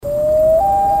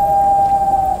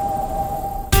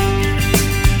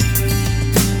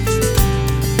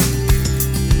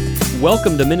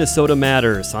Welcome to Minnesota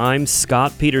Matters. I'm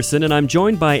Scott Peterson, and I'm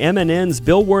joined by MNN's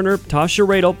Bill Werner, Tasha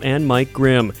Radel, and Mike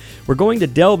Grimm. We're going to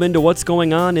delve into what's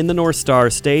going on in the North Star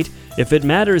State. If it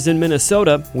matters in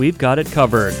Minnesota, we've got it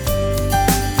covered.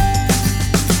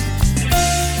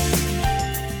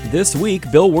 This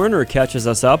week, Bill Werner catches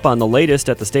us up on the latest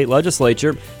at the state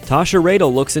legislature. Tasha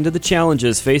Radel looks into the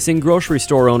challenges facing grocery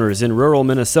store owners in rural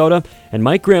Minnesota. And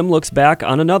Mike Grimm looks back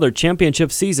on another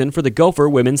championship season for the Gopher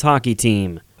women's hockey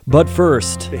team. But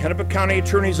first, the Hennepin County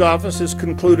Attorney's Office has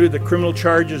concluded that criminal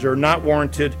charges are not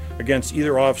warranted against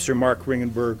either Officer Mark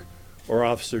Ringenberg or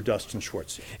Officer Dustin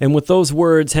Schwartz. And with those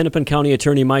words, Hennepin County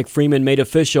Attorney Mike Freeman made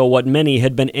official what many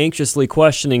had been anxiously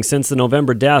questioning since the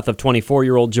November death of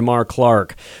 24-year-old Jamar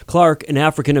Clark. Clark, an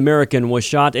African-American, was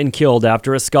shot and killed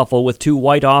after a scuffle with two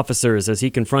white officers as he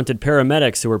confronted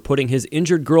paramedics who were putting his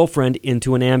injured girlfriend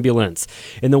into an ambulance.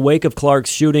 In the wake of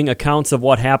Clark's shooting, accounts of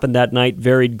what happened that night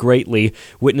varied greatly.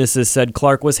 Witnesses said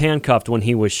Clark was handcuffed when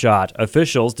he was shot.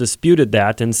 Officials disputed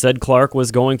that and said Clark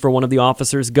was going for one of the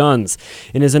officers' guns.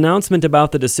 In his announcement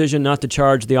about the decision not to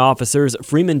charge the officers,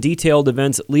 Freeman detailed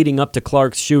events leading up to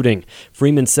Clark's shooting.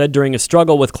 Freeman said during a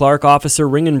struggle with Clark, Officer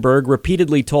Ringenberg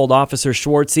repeatedly told Officer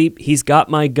Schwartzy, "He's got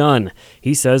my gun."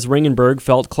 He says Ringenberg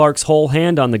felt Clark's whole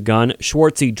hand on the gun.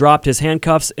 Schwartzy dropped his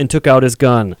handcuffs and took out his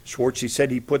gun. Schwartzy said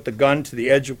he put the gun to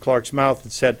the edge of Clark's mouth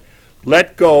and said,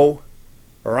 "Let go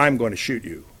or I'm going to shoot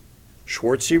you."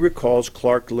 Schwartzy recalls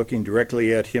Clark looking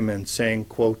directly at him and saying,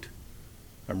 quote,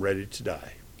 "I'm ready to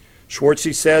die."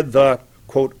 Schwartzy said the,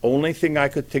 quote, "only thing I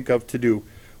could think of to do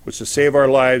was to save our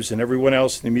lives and everyone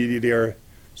else in the immediate area,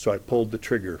 so I pulled the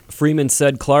trigger." Freeman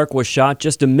said Clark was shot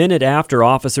just a minute after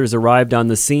officers arrived on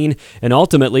the scene, and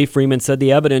ultimately Freeman said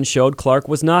the evidence showed Clark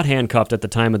was not handcuffed at the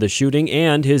time of the shooting,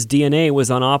 and his DNA was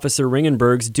on Officer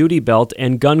Ringenberg's duty belt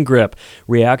and gun grip.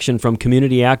 Reaction from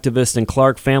community activists and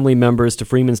Clark family members to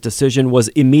Freeman's decision was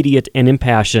immediate and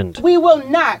impassioned. We will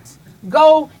not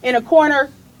go in a corner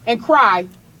and cry.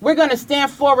 We're going to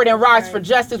stand forward and rise for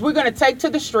justice. We're going to take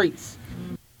to the streets.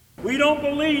 We don't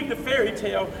believe the fairy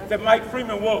tale that Mike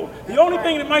Freeman wove. The only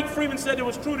thing that Mike Freeman said that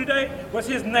was true today was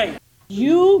his name.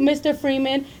 You, Mr.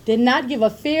 Freeman, did not give a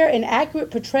fair and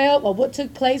accurate portrayal of what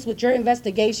took place with your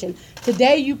investigation.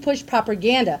 Today you push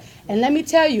propaganda. And let me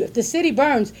tell you, if the city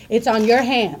burns, it's on your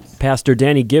hands. Pastor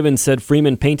Danny Gibbons said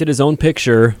Freeman painted his own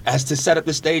picture. As to set up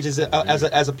the stage as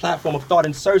a platform of thought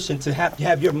insertion, to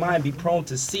have your mind be prone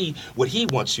to see what he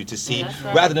wants you to see,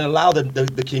 rather than allow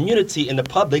the community and the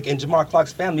public and Jamar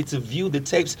Clark's family to view the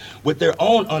tapes with their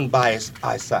own unbiased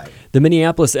eyesight. The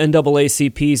Minneapolis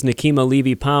NAACP's Nikema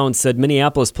Levy-Pound said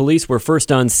Minneapolis police were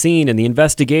first on scene and the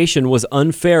investigation was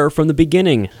unfair from the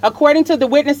beginning. According to the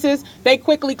witnesses, they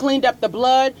quickly cleaned up the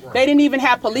blood. They didn't even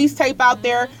have police tape out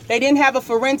there. They didn't have a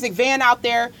forensic van out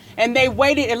there. And they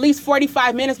waited at least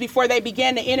 45 minutes before they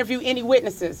began to interview any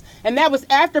witnesses. And that was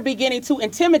after beginning to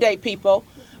intimidate people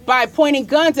by pointing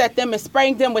guns at them and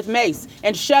spraying them with mace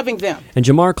and shoving them. And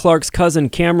Jamar Clark's cousin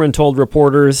Cameron told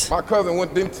reporters, "My cousin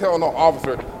didn't tell no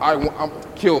officer,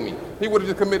 kill me. He would have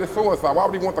just committed suicide. Why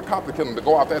would he want the cop to kill him, to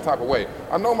go out that type of way?"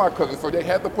 I know my cousin, so they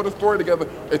had to put a story together.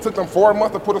 It took them 4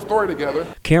 months to put a story together.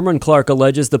 Cameron Clark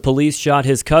alleges the police shot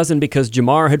his cousin because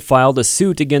Jamar had filed a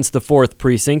suit against the 4th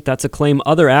Precinct. That's a claim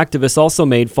other activists also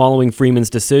made following Freeman's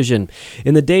decision.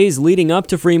 In the days leading up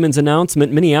to Freeman's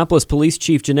announcement, Minneapolis Police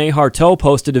Chief Janae Harteau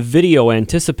posted a video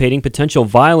anticipating potential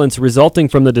violence resulting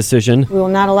from the decision. "We will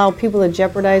not allow people to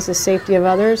jeopardize the safety of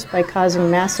others by causing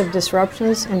massive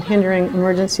disruptions and hindering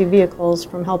emergency vehicles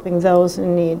from helping those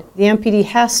in need. The MPD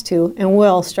has to and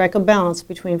will strike a balance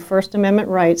between First Amendment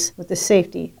rights with the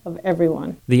safety of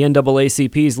everyone." The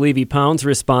NAACP's Levy-Pounds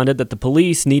responded that the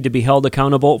police need to be held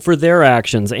accountable for their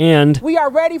actions, and We are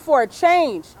ready for a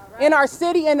change in our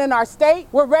city and in our state.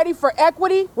 We're ready for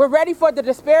equity. We're ready for the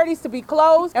disparities to be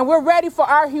closed. And we're ready for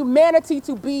our humanity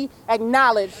to be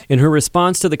acknowledged. In her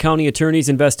response to the county attorney's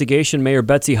investigation, Mayor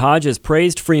Betsy Hodges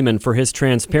praised Freeman for his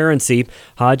transparency.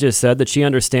 Hodges said that she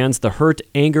understands the hurt,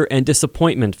 anger, and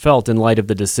disappointment felt in light of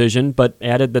the decision, but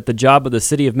added that the job of the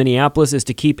city of Minneapolis is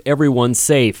to keep everyone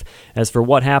safe. As for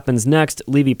what happens next,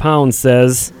 Levy-Pound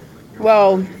says,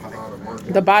 Well,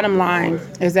 the bottom line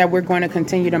is that we're going to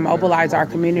continue to mobilize our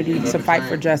community to fight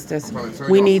for justice.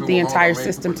 We need the entire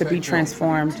system to be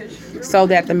transformed. so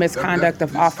that the misconduct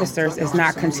of officers is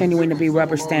not continuing to be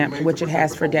rubber stamped, which it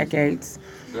has for decades.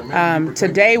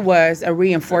 Today was a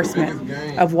reinforcement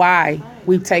of why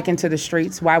we've taken to the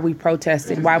streets, why we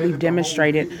protested, why we've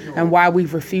demonstrated, and why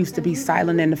we've refused to be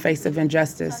silent in the face of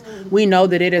injustice. We know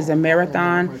that it is a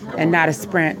marathon and not a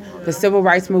sprint. The civil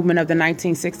rights movement of the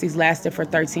 1960s lasted for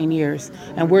 13 years,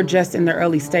 and we're just in the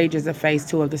early stages of phase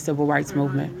 2 of the civil rights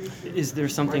movement. Is there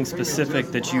something specific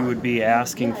that you would be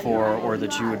asking for or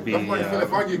that you would be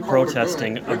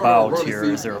protesting about here?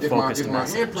 Is there a focused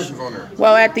message?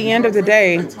 Well, at the end of the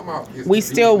day, we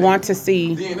still want to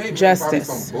see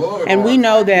justice. And we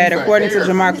know that according to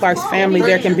Jamar Clark's family,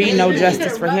 there can be no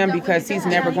justice for him because he's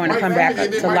never going to come back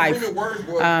to life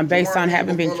based on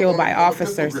having been killed by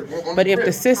officers. But if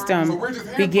the system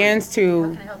begins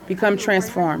to become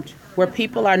transformed, where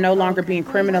people are no longer being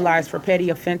criminalized for petty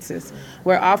offenses,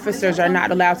 where officers are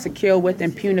not allowed to kill with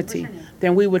impunity,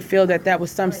 then we would feel that that was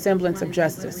some semblance of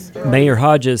justice. Mayor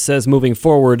Hodges says moving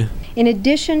forward, in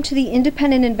addition to the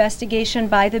independent investigation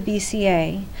by the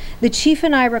BCA, the chief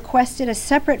and I requested a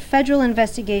separate federal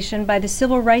investigation by the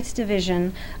Civil Rights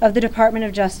Division of the Department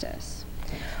of Justice.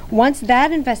 Once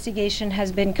that investigation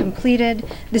has been completed,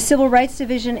 the Civil Rights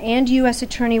Division and U.S.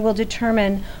 Attorney will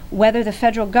determine whether the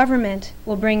federal government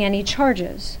will bring any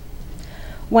charges.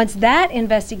 Once that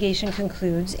investigation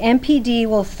concludes, MPD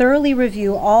will thoroughly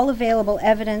review all available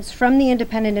evidence from the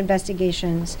independent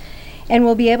investigations and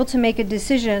will be able to make a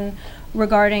decision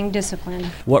regarding discipline.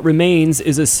 What remains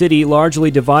is a city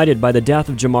largely divided by the death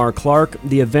of Jamar Clark,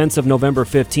 the events of November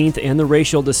 15th, and the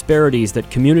racial disparities that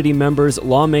community members,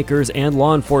 lawmakers, and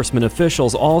law enforcement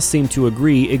officials all seem to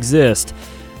agree exist.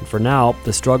 And for now,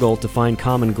 the struggle to find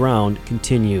common ground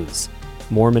continues.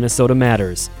 More Minnesota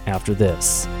Matters after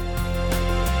this.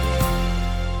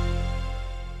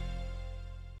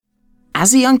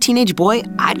 As a young teenage boy,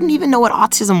 I didn't even know what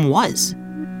autism was.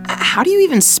 How do you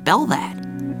even spell that?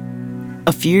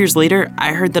 A few years later,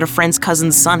 I heard that a friend's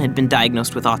cousin's son had been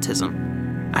diagnosed with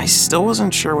autism. I still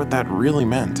wasn't sure what that really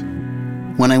meant.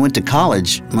 When I went to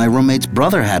college, my roommate's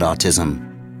brother had autism.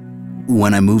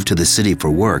 When I moved to the city for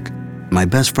work, my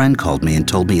best friend called me and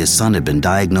told me his son had been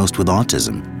diagnosed with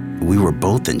autism. We were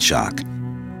both in shock.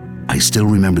 I still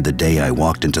remember the day I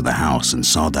walked into the house and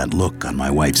saw that look on my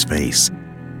wife's face.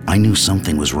 I knew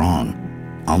something was wrong.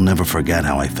 I'll never forget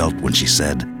how I felt when she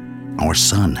said, "Our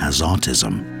son has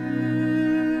autism."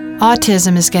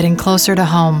 Autism is getting closer to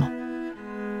home.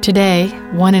 Today,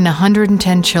 1 in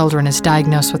 110 children is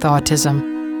diagnosed with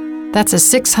autism. That's a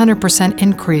 600%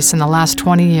 increase in the last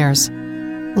 20 years.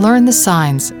 Learn the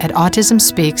signs at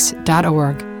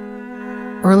autismspeaks.org.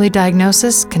 Early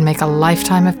diagnosis can make a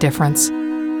lifetime of difference.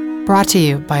 Brought to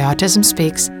you by Autism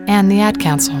Speaks and the Ad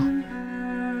Council.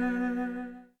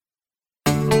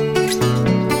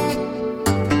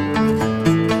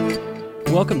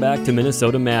 Welcome back to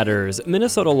Minnesota Matters.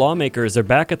 Minnesota lawmakers are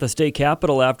back at the state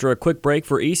capitol after a quick break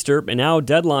for Easter, and now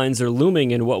deadlines are looming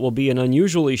in what will be an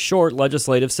unusually short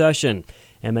legislative session.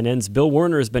 MNN's Bill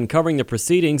Werner has been covering the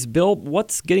proceedings. Bill,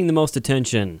 what's getting the most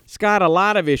attention? Scott, a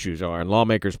lot of issues are on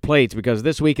lawmakers' plates because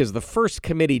this week is the first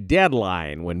committee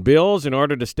deadline when bills, in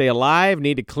order to stay alive,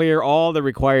 need to clear all the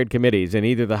required committees in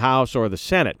either the House or the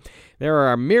Senate. There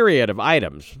are a myriad of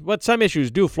items, but some issues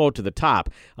do float to the top.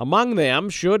 Among them,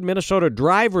 should Minnesota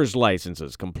driver's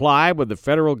licenses comply with the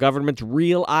federal government's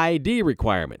Real ID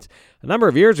requirements? A number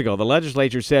of years ago, the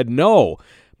legislature said no.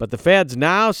 But the feds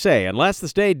now say unless the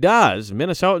state does,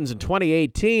 Minnesotans in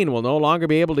 2018 will no longer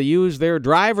be able to use their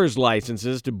driver's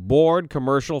licenses to board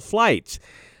commercial flights.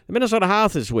 The Minnesota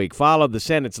House this week followed the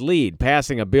Senate's lead,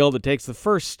 passing a bill that takes the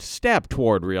first step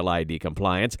toward Real ID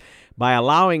compliance by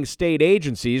allowing state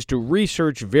agencies to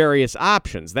research various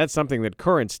options. That's something that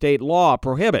current state law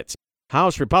prohibits.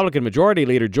 House Republican Majority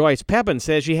Leader Joyce Pepin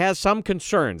says she has some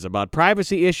concerns about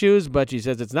privacy issues, but she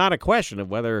says it's not a question of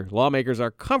whether lawmakers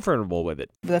are comfortable with it.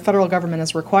 The federal government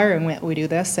is requiring that we do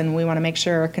this, and we want to make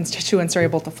sure our constituents are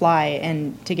able to fly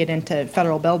and to get into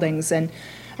federal buildings. And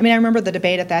I mean, I remember the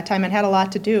debate at that time. It had a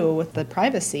lot to do with the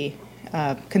privacy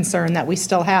concern that we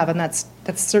still have, and that's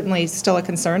certainly still a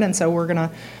concern. And so we're going to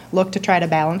look to try to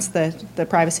balance the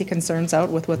privacy concerns out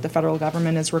with what the federal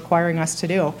government is requiring us to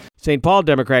do. St. Paul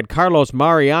Democrat Carlos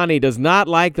Mariani does not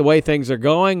like the way things are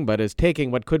going, but is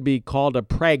taking what could be called a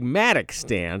pragmatic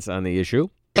stance on the issue.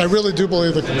 I really do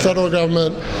believe the federal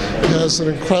government has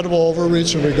an incredible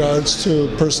overreach in regards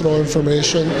to personal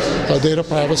information, data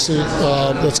privacy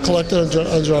that's collected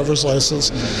on driver's license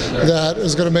that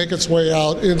is going to make its way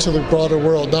out into the broader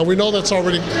world. Now, we know that's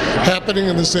already happening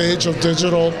in this age of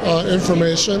digital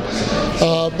information,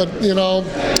 but,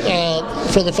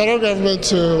 for the federal government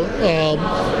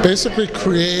to basically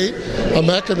create a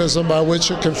mechanism by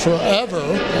which it can forever,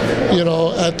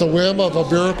 at the whim of a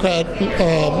bureaucrat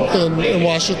in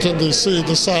Washington, D.C.,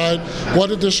 decide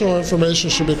what additional information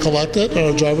should be collected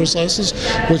on a driver's license,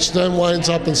 which then winds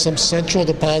up in some central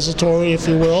depository, if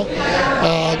you will,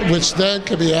 which then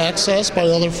can be accessed by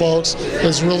other folks,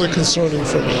 is really concerning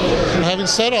for me. Having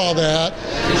said all that,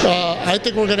 I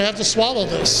think we're going to have to swallow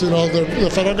this.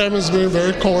 The federal government is being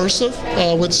very coercive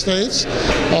with states.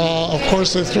 Of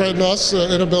course, they threaten us,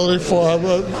 inability for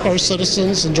our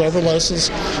citizens and driver license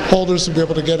holders to be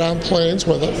able to get on planes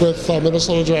with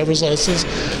Minnesota driver's license.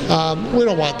 We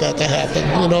don't want that to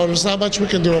happen. There's not much we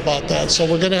can do about that. So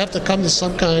we're going to have to come to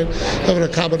some kind of an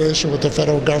accommodation with the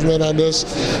federal government on this.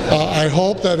 I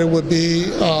hope that it would be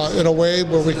in a way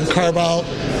where we can carve out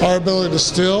our ability to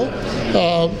still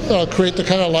create the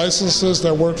kind of licenses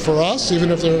that work for us,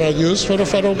 even if they're not used for the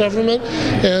federal government,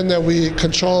 and that we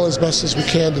control as best as we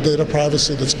can the data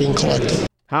privacy that's being collected.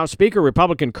 House Speaker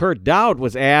Republican Kurt Dowd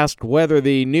was asked whether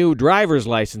the new driver's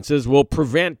licenses will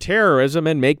prevent terrorism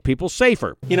and make people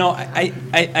safer.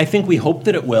 I think we hope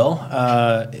that it will.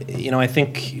 I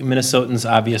think Minnesotans,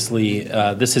 obviously,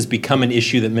 this has become an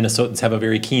issue that Minnesotans have a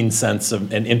very keen sense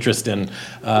of and interest in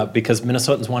because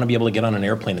Minnesotans want to be able to get on an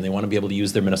airplane and they want to be able to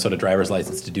use their Minnesota driver's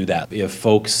license to do that. If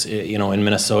folks, in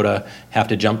Minnesota have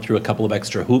to jump through a couple of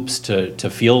extra hoops to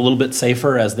feel a little bit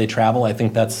safer as they travel, I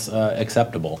think that's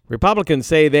acceptable. Republicans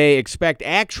say they expect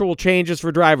actual changes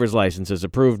for driver's licenses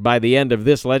approved by the end of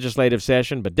this legislative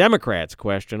session, but Democrats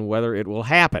question whether it will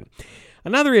happen.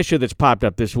 Another issue that's popped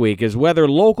up this week is whether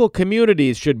local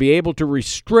communities should be able to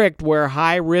restrict where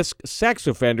high-risk sex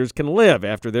offenders can live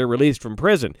after they're released from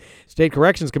prison. State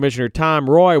Corrections Commissioner Tom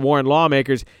Roy warned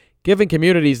lawmakers giving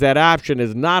communities that option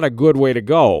is not a good way to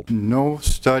go. No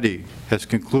study has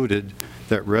concluded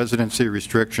that residency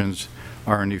restrictions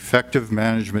are an effective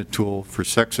management tool for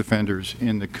sex offenders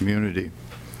in the community.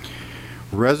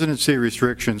 Residency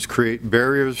restrictions create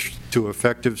barriers to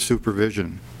effective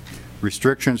supervision.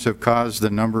 Restrictions have caused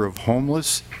the number of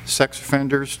homeless sex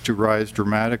offenders to rise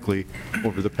dramatically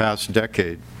over the past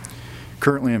decade.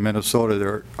 Currently in Minnesota,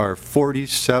 there are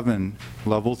 47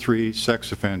 level 3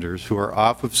 sex offenders who are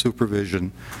off of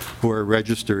supervision who are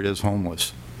registered as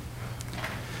homeless.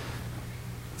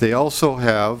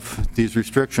 These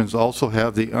restrictions also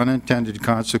have the unintended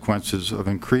consequences of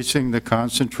increasing the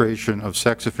concentration of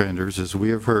sex offenders, as we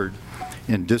have heard,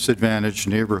 in disadvantaged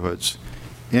neighborhoods,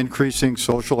 increasing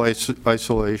social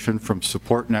isolation from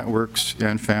support networks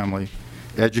and family,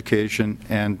 education,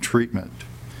 and treatment.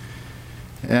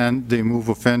 And they move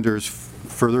offenders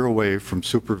further away from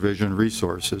supervision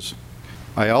resources.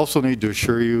 I also need to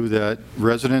assure you that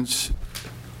residents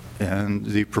and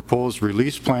the proposed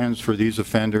release plans for these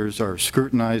offenders are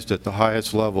scrutinized at the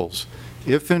highest levels.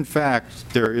 If in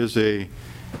fact there is a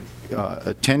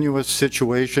tenuous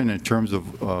situation in terms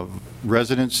of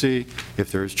residency,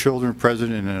 if there's children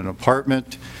present in an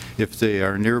apartment, if they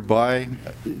are nearby,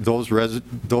 those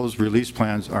release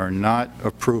plans are not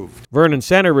approved. Vernon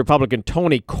Center Republican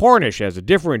Tony Cornish has a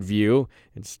different view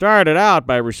and started out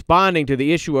by responding to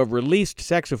the issue of released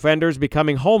sex offenders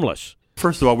becoming homeless.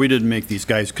 First of all, we didn't make these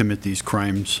guys commit these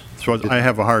crimes, so I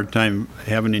have a hard time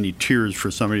having any tears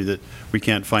for somebody that we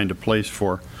can't find a place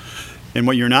for. And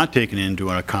what you're not taking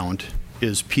into account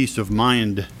is peace of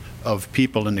mind of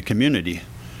people in the community.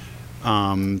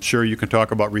 Sure, you can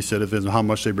talk about recidivism, how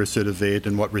much they recidivate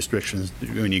and what restrictions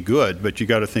do any good, but you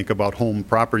got to think about home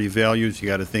property values. You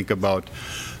got to think about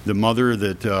the mother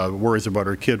that worries about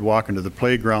her kid walking to the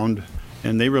playground,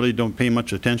 and they really don't pay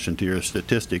much attention to your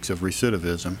statistics of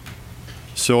recidivism.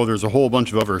 So there's a whole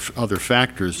bunch of other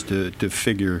factors to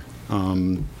figure,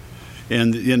 and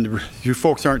you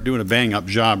folks aren't doing a bang-up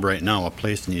job right now of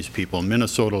placing these people.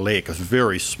 Minnesota Lake, a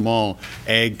very small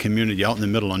ag community out in the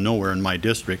middle of nowhere in my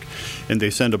district, and they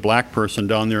send a black person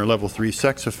down there, a level 3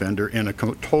 sex offender, in a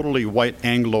totally white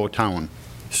Anglo town,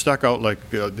 stuck out like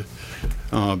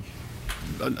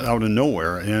out of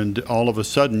nowhere, and all of a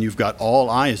sudden you've got all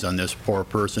eyes on this poor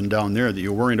person down there that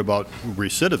you're worrying about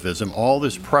recidivism, all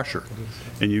this pressure,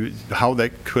 and how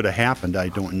that could have happened, I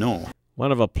don't know.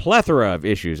 One of a plethora of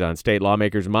issues on state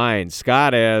lawmakers' minds,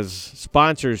 Scott, as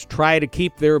sponsors try to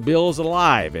keep their bills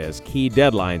alive as key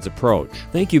deadlines approach.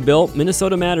 Thank you, Bill.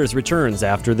 Minnesota Matters returns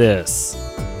after this.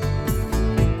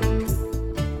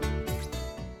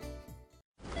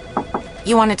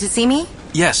 You wanted to see me?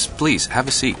 Yes, please, have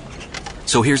a seat.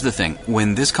 So here's the thing.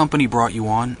 When this company brought you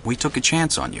on, we took a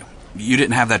chance on you. You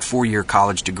didn't have that 4-year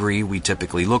college degree we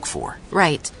typically look for.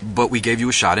 Right. But we gave you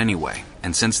a shot anyway.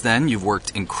 And since then, you've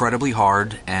worked incredibly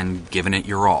hard and given it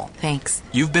your all. Thanks.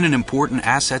 You've been an important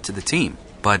asset to the team,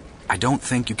 but I don't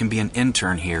think you can be an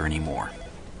intern here anymore.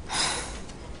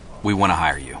 We want to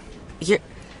hire you.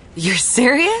 You're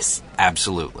serious?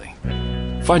 Absolutely.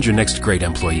 Find your next great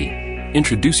employee.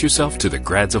 Introduce yourself to the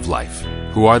Grads of Life.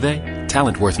 Who are they?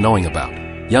 Talent worth knowing about.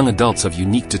 Young adults of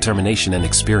unique determination and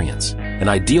experience. An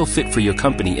ideal fit for your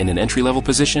company in an entry-level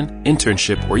position,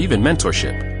 internship, or even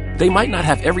mentorship. They might not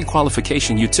have every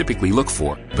qualification you typically look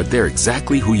for, but they're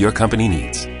exactly who your company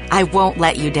needs. I won't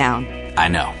let you down. I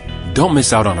know. Don't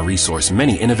miss out on a resource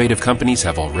many innovative companies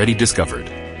have already discovered.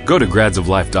 Go to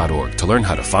gradsoflife.org to learn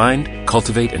how to find,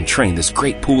 cultivate, and train this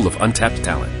great pool of untapped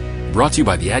talent. Brought to you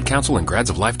by the Ad Council and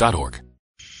gradsoflife.org.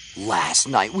 Last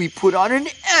night we put on an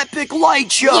epic light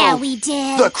show. Yeah, we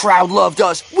did. The crowd loved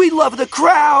us. We love the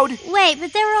crowd. Wait,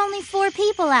 but there were only 4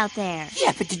 people out there.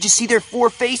 Yeah, but did you see their 4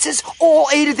 faces? All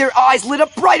 8 of their eyes lit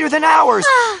up brighter than ours.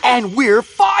 And we're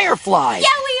fireflies. Yeah,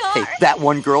 we are. Hey, that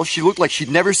one girl, she looked like she'd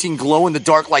never seen glow in the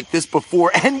dark like this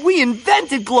before, and we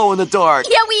invented glow in the dark.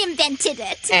 Yeah, we invented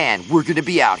it. And we're gonna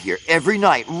be out here every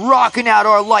night, rocking out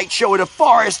our light show at a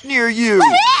forest near you.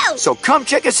 Woohoo! So come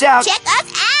check us out. Check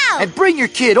us out. And bring your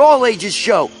kid, all ages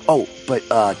show. Oh, but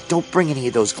don't bring any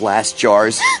of those glass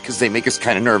jars, because they make us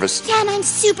kind of nervous. Yeah, and I'm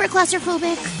super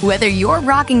claustrophobic. Whether you're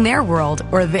rocking their world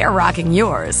or they're rocking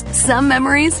yours, some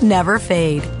memories never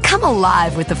fade. Come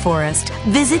alive with the forest.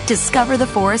 Visit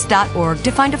discovertheforest.org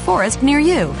to find a forest near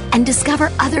you and discover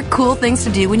other cool things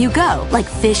to do when you go, like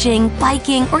fishing,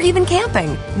 biking, or even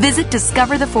camping. Visit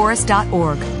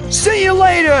discovertheforest.org. See you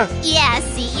later! Yeah,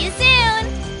 see you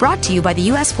soon. Brought to you by the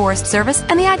U.S. Forest Service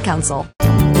and the Ad Council.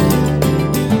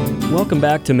 Welcome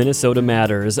back to Minnesota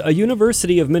Matters. A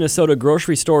University of Minnesota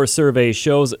grocery store survey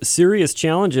shows serious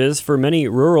challenges for many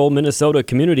rural Minnesota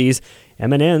communities.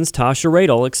 MNN's Tasha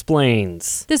Radel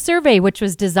explains. The survey, which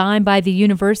was designed by the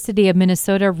University of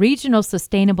Minnesota Regional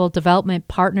Sustainable Development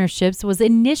Partnerships, was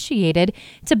initiated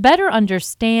to better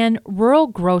understand rural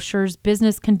grocers'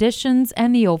 business conditions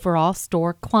and the overall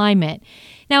store climate.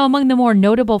 Now, among the more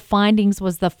notable findings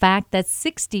was the fact that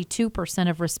 62%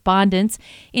 of respondents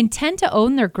intend to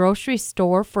own their grocery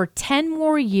store for 10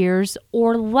 more years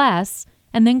or less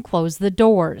and then close the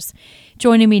doors.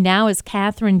 Joining me now is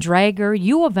Catherine Drager,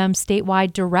 U of M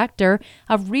statewide director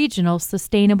of Regional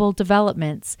Sustainable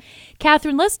Developments.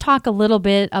 Catherine, let's talk a little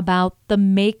bit about the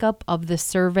makeup of the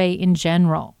survey in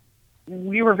general.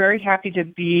 We were very happy to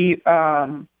be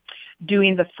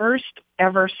doing the first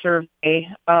ever survey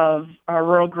of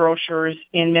rural grocers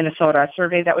in Minnesota, a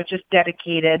survey that was just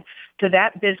dedicated to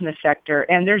that business sector.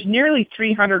 And there's nearly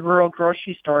 300 rural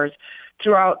grocery stores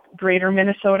throughout greater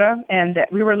Minnesota, and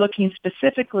that we were looking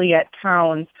specifically at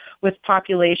towns with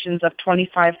populations of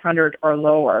 2,500 or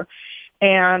lower.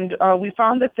 And we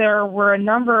found that there were a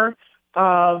number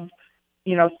of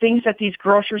things that these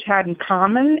grocers had in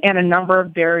common and a number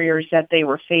of barriers that they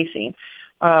were facing.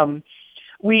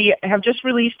 We have just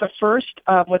released the first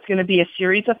of what's going to be a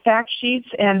series of fact sheets,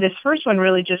 and this first one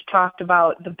really just talked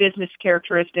about the business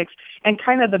characteristics and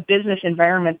kind of the business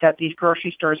environment that these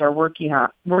grocery stores are working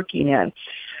in.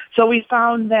 So we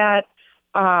found that,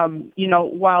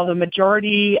 while the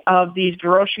majority of these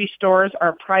grocery stores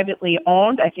are privately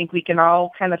owned, I think we can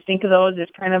all kind of think of those as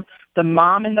kind of the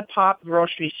mom and the pop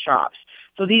grocery shops.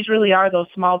 So these really are those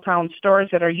small town stores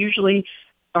that are usually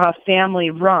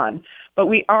family run. But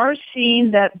we are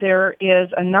seeing that there is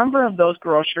a number of those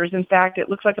grocers. In fact, it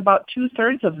looks like about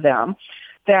 2/3 of them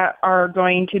that are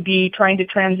going to be trying to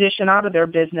transition out of their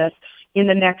business in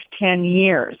the next 10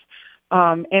 years.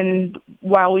 And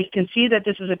while we can see that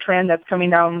this is a trend that's coming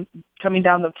down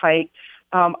the pike,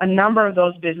 a number of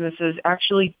those businesses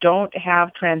actually don't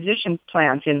have transition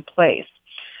plans in place.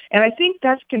 And I think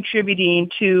that's contributing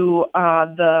to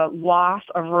the loss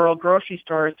of rural grocery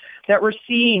stores that we're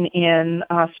seeing in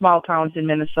small towns in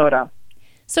Minnesota.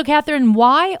 So, Catherine,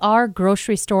 why are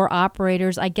grocery store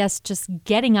operators, I guess, just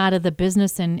getting out of the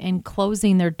business and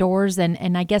closing their doors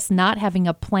and I guess not having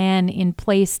a plan in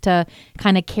place to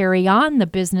kind of carry on the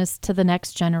business to the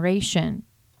next generation?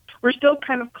 We're still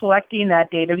kind of collecting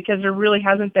that data because there really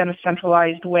hasn't been a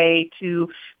centralized way to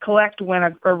collect when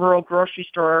a rural grocery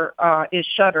store is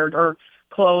shuttered or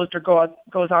closed or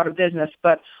goes out of business.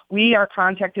 But we are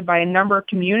contacted by a number of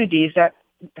communities that,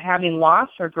 having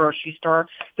lost their grocery store,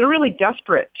 they're really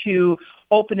desperate to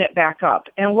open it back up.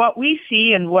 And what we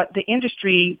see and what the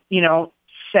industry,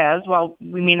 says, while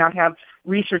we may not have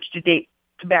research to date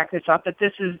to back this up, that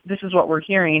this is what we're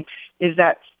hearing, is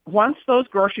that once those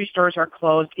grocery stores are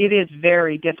closed, it is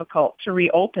very difficult to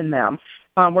reopen them.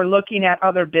 We're looking at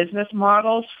other business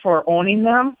models for owning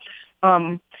them.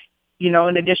 In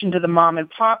addition to the mom and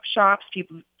pop shops,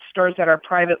 stores that are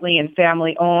privately and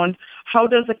family owned, how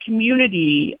does a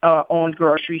community owned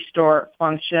grocery store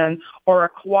function, or a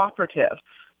cooperative?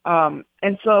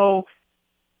 And so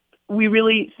we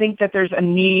really think that there's a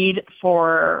need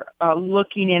for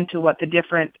looking into what the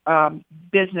different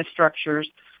business structures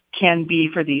can be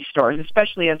for these stores,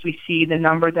 especially as we see the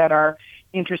number that are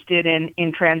interested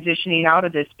in transitioning out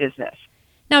of this business.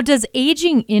 Now, does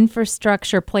aging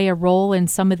infrastructure play a role in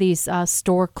some of these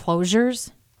store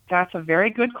closures? That's a very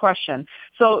good question.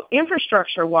 So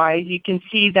infrastructure-wise, you can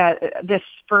see that this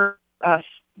first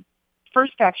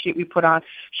fact sheet we put on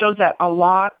shows that a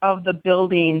lot of the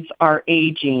buildings are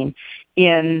aging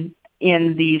in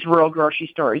these rural grocery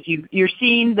stores. You're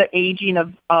seeing the aging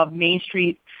of Main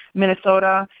Street,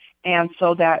 Minnesota, and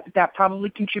so that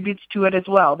probably contributes to it as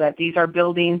well, that these are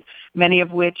buildings, many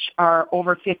of which are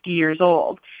over 50 years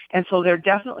old. And so they're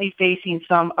definitely facing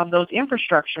some of those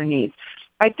infrastructure needs.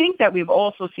 I think that we've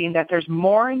also seen that there's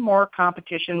more and more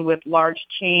competition with large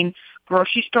chain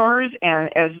grocery stores, and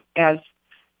as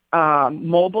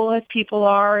mobile as people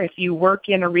are, if you work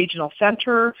in a regional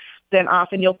center, then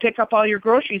often you'll pick up all your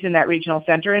groceries in that regional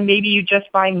center, and maybe you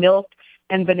just buy milk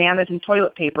and bananas and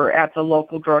toilet paper at the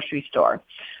local grocery store.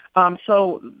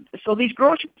 So these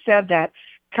grocers said that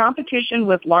competition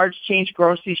with large chain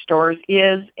grocery stores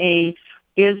is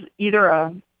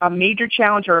either a major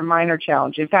challenge or a minor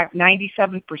challenge. In fact,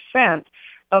 97%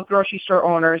 of grocery store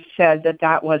owners said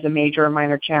that was a major or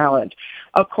minor challenge.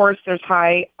 Of course, there's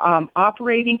high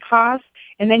operating costs,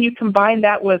 and then you combine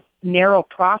that with narrow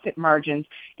profit margins.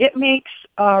 It makes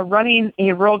running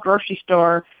a rural grocery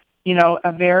store,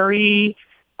 a very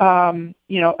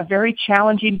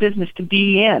challenging business to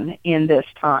be in this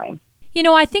time.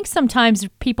 I think sometimes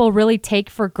people really take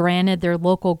for granted their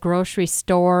local grocery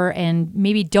store and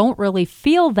maybe don't really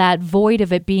feel that void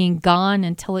of it being gone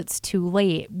until it's too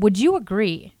late. Would you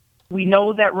agree? We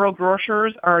know that rural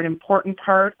grocers are an important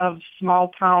part of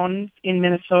small towns in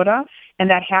Minnesota, and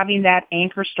that having that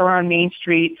anchor store on Main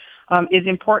Street is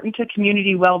important to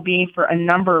community well-being for a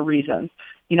number of reasons.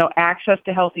 Access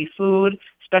to healthy food,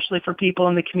 especially for people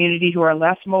in the community who are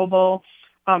less mobile,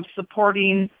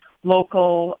 supporting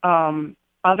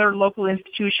other local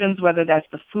institutions, whether that's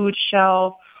the food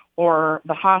shelf or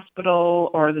the hospital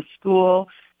or the school,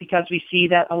 because we see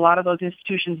that a lot of those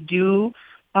institutions do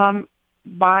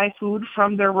buy food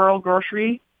from their rural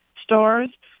grocery stores.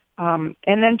 And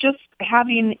then just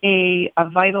having a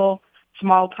vital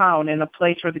small town and a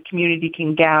place where the community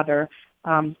can gather.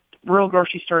 Rural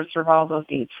grocery stores serve all those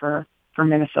needs for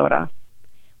Minnesota.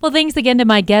 Well, thanks again to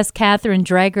my guest, Catherine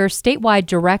Drager, statewide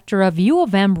director of U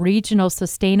of M Regional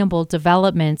Sustainable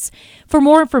Developments. For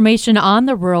more information on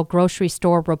the Rural Grocery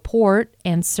Store Report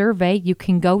and Survey, you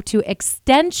can go to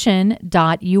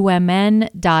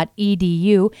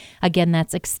extension.umn.edu. Again,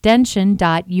 that's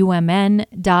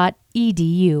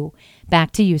extension.umn.edu.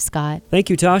 Back to you, Scott.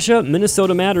 Thank you, Tasha.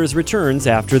 Minnesota Matters returns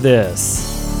after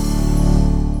this.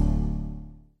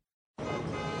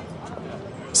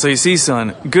 So you see,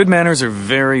 son, good manners are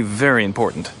very, very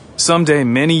important. Someday,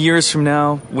 many years from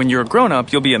now, when you're a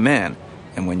grown-up, you'll be a man.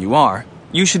 And when you are,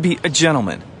 you should be a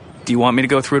gentleman. Do you want me to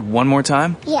go through it one more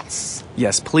time? Yes.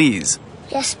 Yes, please.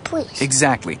 Yes, please.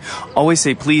 Exactly. Always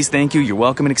say please, thank you, you're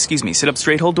welcome, and excuse me. Sit up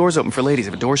straight, hold doors open for ladies.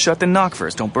 If a door's shut, then knock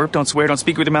first. Don't burp, don't swear, don't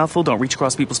speak with your mouth full, don't reach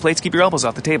across people's plates, keep your elbows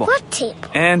off the table. What table?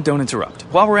 And don't interrupt.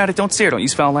 While we're at it, don't stare, don't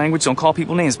use foul language, don't call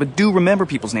people names, but do remember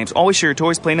people's names. Always share your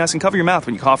toys, play nice, and cover your mouth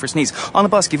when you cough or sneeze. On the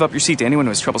bus, give up your seat to anyone who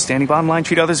has trouble standing. Bottom line,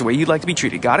 treat others the way you'd like to be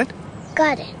treated. Got it?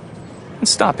 Got it. And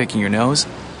stop picking your nose.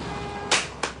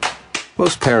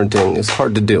 Most parenting is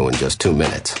hard to do in just 2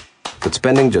 minutes. But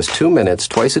spending just 2 minutes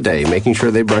twice a day making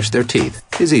sure they brush their teeth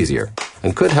is easier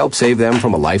and could help save them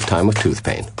from a lifetime of tooth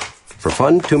pain. For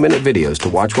fun 2-minute videos to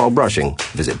watch while brushing,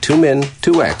 visit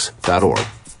 2min2x.org.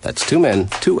 That's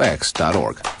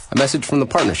 2min2x.org. A message from the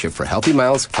Partnership for Healthy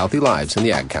Mouths, Healthy Lives, and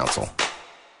the Ad Council.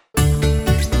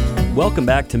 Welcome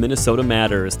back to Minnesota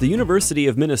Matters. The University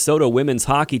of Minnesota women's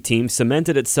hockey team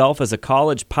cemented itself as a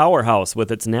college powerhouse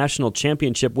with its national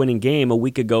championship-winning game a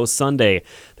week ago Sunday.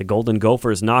 The Golden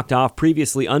Gophers knocked off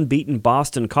previously unbeaten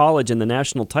Boston College in the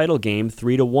national title game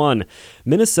 3-1.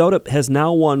 Minnesota has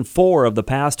now won 4 of the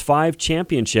past 5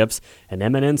 championships, and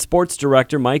MNN sports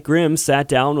director Mike Grimm sat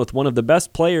down with one of the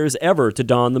best players ever to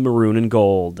don the maroon and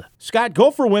gold. Scott,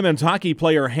 Gopher women's hockey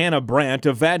player Hannah Brandt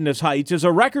of Vadnais Heights is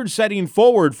a record-setting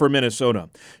forward for Minnesota Minnesota.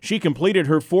 She completed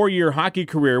her 4-year hockey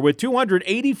career with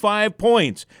 285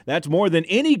 points. That's more than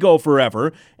any Gopher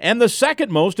ever, and the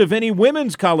second most of any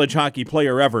women's college hockey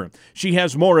player ever. She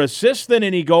has more assists than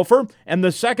any Gopher and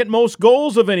the second most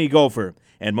goals of any Gopher.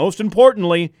 And most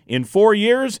importantly, in 4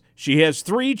 years, she has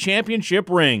 3 championship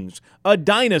rings. A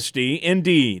dynasty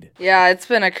indeed. Yeah, it's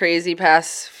been a crazy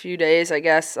past few days, I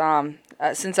guess.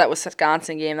 Since that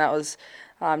Wisconsin game, that was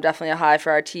definitely a high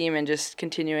for our team, and just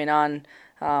continuing on,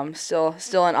 still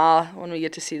in awe when we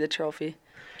get to see the trophy.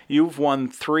 You've won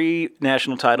 3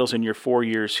 national titles in your 4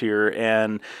 years here,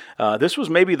 and this was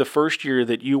maybe the first year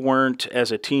that you weren't,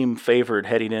 as a team, favored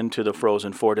heading into the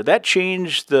Frozen Four. Did that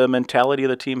change the mentality of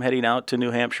the team heading out to New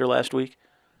Hampshire last week?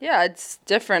 Yeah, it's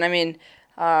different. I mean,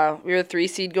 we were a 3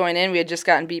 seed going in. We had just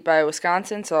gotten beat by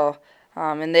Wisconsin, so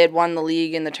and they had won the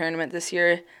league in the tournament this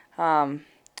year.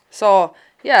 So,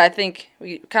 yeah, I think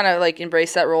we kind of like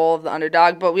embraced that role of the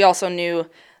underdog, but we also knew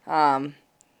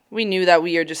that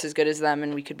we are just as good as them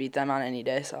and we could beat them on any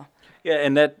day. So. Yeah,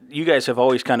 and that you guys have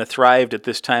always kind of thrived at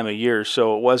this time of year,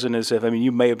 so it wasn't as if, I mean,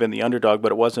 you may have been the underdog,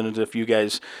 but it wasn't as if you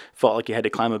guys felt like you had to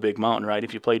climb a big mountain, right?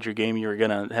 If you played your game, you were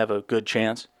going to have a good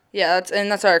chance. Yeah,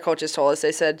 that's what our coaches told us.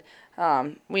 They said,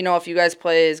 we know if you guys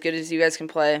play as good as you guys can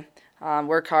play,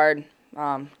 work hard,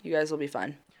 you guys will be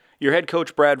fine. Your head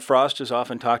coach, Brad Frost, has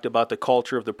often talked about the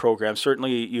culture of the program.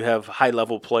 Certainly you have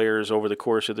high-level players over the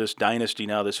course of this dynasty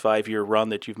now, this 5-year run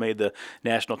that you've made the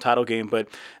national title game, but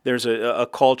there's a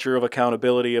culture of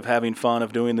accountability, of having fun,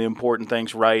 of doing the important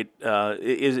things right.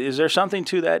 Is there something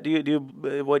to that? Do you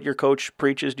what your coach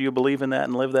preaches, do you believe in that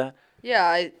and live that?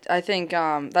 Yeah, I think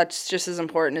that's just as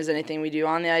important as anything we do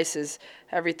on the ice. Is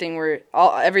everything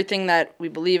that we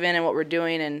believe in and what we're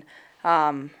doing, and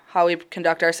how we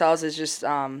conduct ourselves is just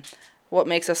what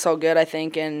makes us so good, I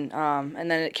think, and then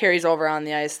it carries over on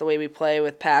the ice, the way we play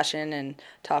with passion and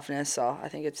toughness. So I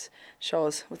think it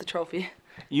shows with the trophy.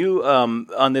 You,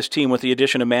 on this team, with the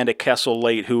addition of Amanda Kessel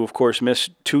late, who, of course,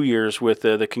 missed 2 years with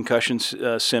the concussion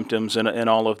symptoms and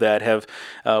all of that, have,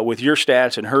 with your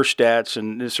stats and her stats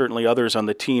and certainly others on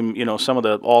the team, some of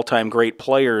the all-time great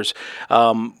players.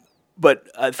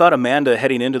 But I thought Amanda,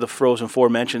 heading into the Frozen Four,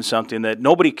 mentioned something that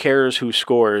nobody cares who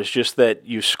scores, just that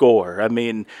you score. I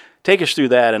mean, take us through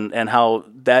that and how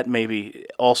that maybe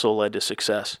also led to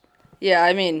success. Yeah,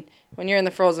 I mean, when you're in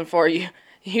the Frozen Four, you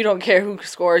don't care who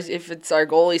scores. If it's our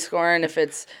goalie scoring, if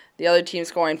it's the other team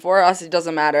scoring for us, it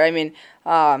doesn't matter. I mean,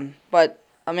 but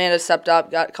Amanda stepped up,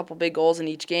 got a couple big goals in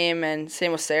each game, and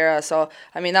same with Sarah. So,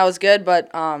 I mean, that was good,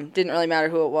 but didn't really matter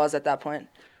who it was at that point.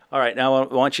 All right, now I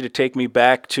want you to take me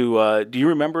back to, do you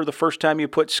remember the first time you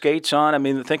put skates on? I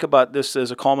mean, think about this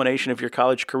as a culmination of your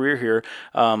college career here.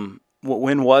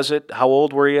 When was it? How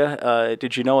old were you?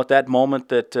 Did you know at that moment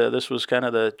that this was kind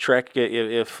of the trek,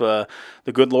 if the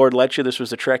good Lord let you, this was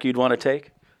the trek you'd want to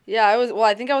take? Yeah,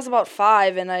 I think I was about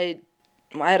 5, and I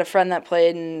had a friend that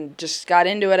played and just got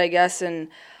into it, I guess, and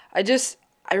I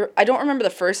don't remember the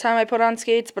first time I put on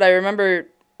skates, but I remember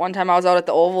one time I was out at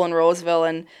the Oval in Roseville,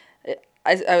 and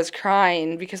I was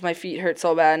crying because my feet hurt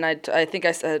so bad, and I think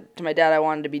I said to my dad I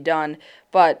wanted to be done.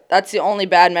 But that's the only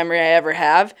bad memory I ever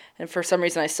have, and for some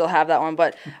reason I still have that one.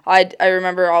 But I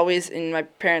remember always, and my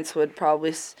parents would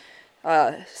probably say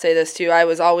this too, I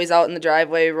was always out in the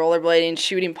driveway rollerblading,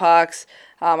 shooting pucks.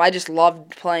 I just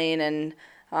loved playing, and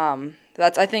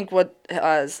that's, I think, what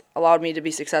has allowed me to be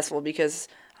successful, because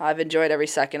I've enjoyed every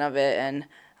second of it, and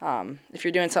if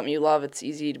you're doing something you love, it's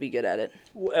easy to be good at it.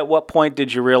 At what point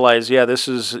did you realize, this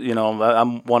is,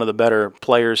 I'm one of the better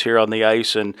players here on the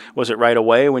ice, and was it right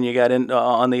away when you got in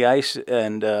on the ice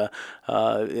and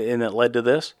it led to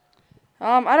this?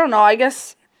 I don't know. I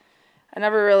guess I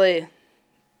never really,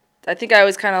 I think I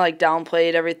always kind of like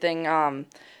downplayed everything.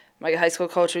 My high school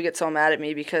coach would get so mad at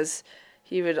me because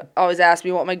he would always ask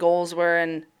me what my goals were,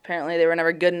 and apparently they were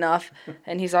never good enough,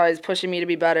 and he's always pushing me to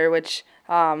be better, which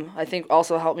I think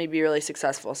also helped me be really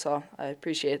successful, so I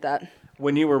appreciate that.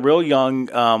 When you were real young,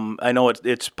 I know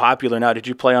it's popular now. Did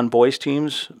you play on boys'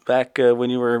 teams back when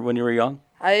you were young?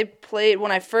 I played,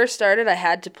 when I first started, I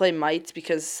had to play mites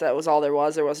because that was all there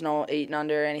was. There was no 8 and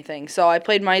under or anything. So I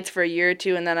played mites for a year or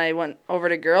two, and then I went over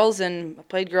to girls and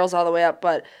played girls all the way up.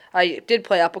 But I did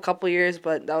play up a couple years,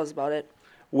 but that was about it.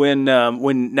 When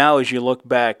now, as you look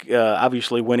back,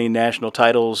 obviously winning national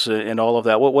titles and all of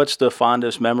that, what's the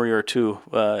fondest memory or two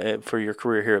for your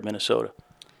career here at Minnesota?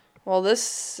 Well,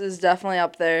 this is definitely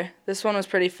up there. This one was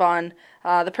pretty fun.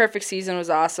 The perfect season was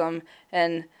awesome,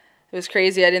 and it was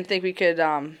crazy. I didn't think we could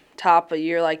top a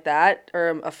year like that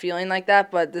or a feeling like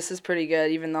that, but this is pretty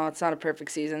good. Even though it's not a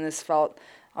perfect season, this felt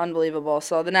unbelievable.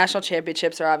 So the national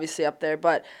championships are obviously up there,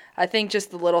 but I think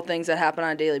just the little things that happen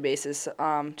on a daily basis,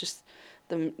 just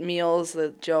the meals,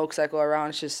 the jokes that go around,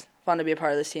 it's just fun to be a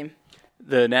part of this team.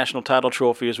 The national title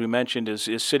trophy, as we mentioned, is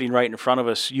sitting right in front of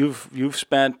us. You've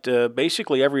spent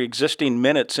basically every existing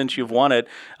minute since you've won it.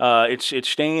 It's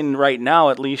staying right now,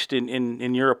 at least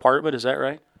in your apartment. Is that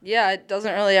right? Yeah, it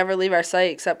doesn't really ever leave our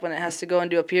site except when it has to go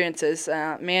and do appearances.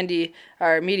 Mandy,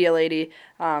 our media lady,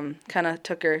 kind of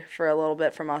took her for a little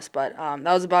bit from us, but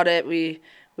that was about it. We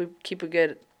keep a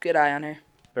good eye on her.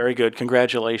 Very good.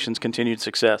 Congratulations. Continued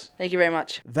success. Thank you very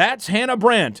much. That's Hannah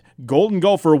Brandt, Golden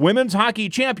Gopher women's hockey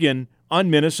champion on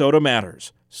Minnesota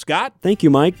Matters. Scott? Thank you,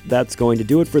 Mike. That's going to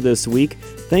do it for this week.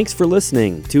 Thanks for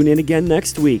listening. Tune in again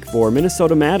next week for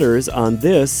Minnesota Matters on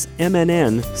this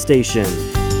MNN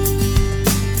station.